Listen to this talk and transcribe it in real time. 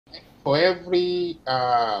For every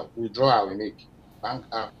withdrawal we make, bank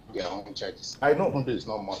have their own charges. I know it's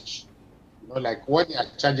not much. Like what they are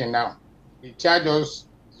charging now, they charge us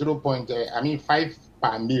 5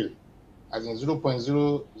 per mil, as in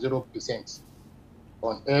 0.00%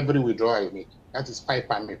 on every withdrawal you make. That is 5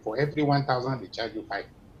 per mil. For every 1,000, they charge you 5.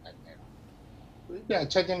 So if they are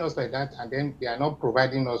charging us like that, and then they are not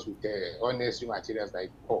providing us with the unnecessary materials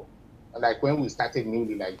like before, like when we started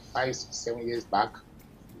newly, like 5, 6, 7 years back,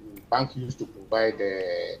 the bank used to provide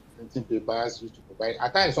printing papers, used to provide,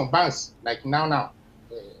 at times some banks, like now,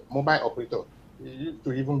 mobile operator, they used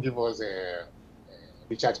to even give us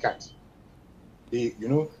recharge cards. They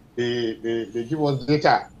give us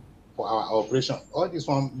data for our operation. All this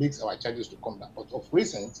one makes our charges to come down. But of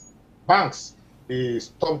recent, banks, they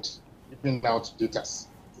stopped giving out data to US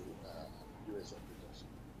operators.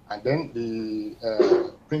 And then the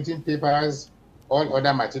printing papers, all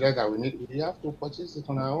other materials that we need, we have to purchase it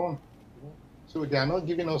on our own. So they are not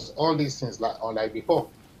giving us all these things like before.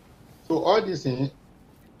 So all these things,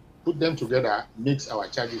 put them together, makes our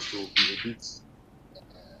charges to be a bit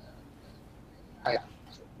higher.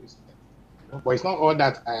 But it's not all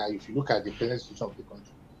that if you look at the present situation of the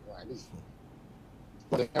country, at least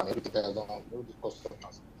everything that the cost of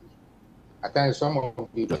transportation. At times, some of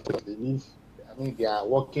the they live, they are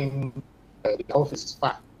working, the office is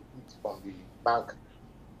far from the bank.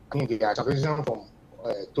 The transportation from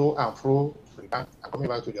to and fro to the bank and coming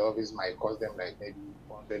back to the office might cost them like maybe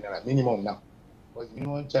 400 naira minimum now. Because the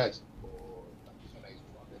minimum charge for transportation is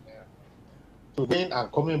 200 naira. So going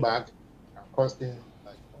and coming back can cost them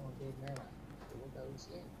like 400 naira. So what are we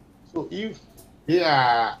saying? So if they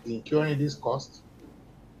are incurring this cost,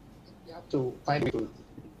 you have to find a way to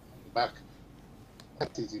pay back.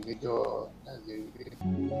 That is the major. That's the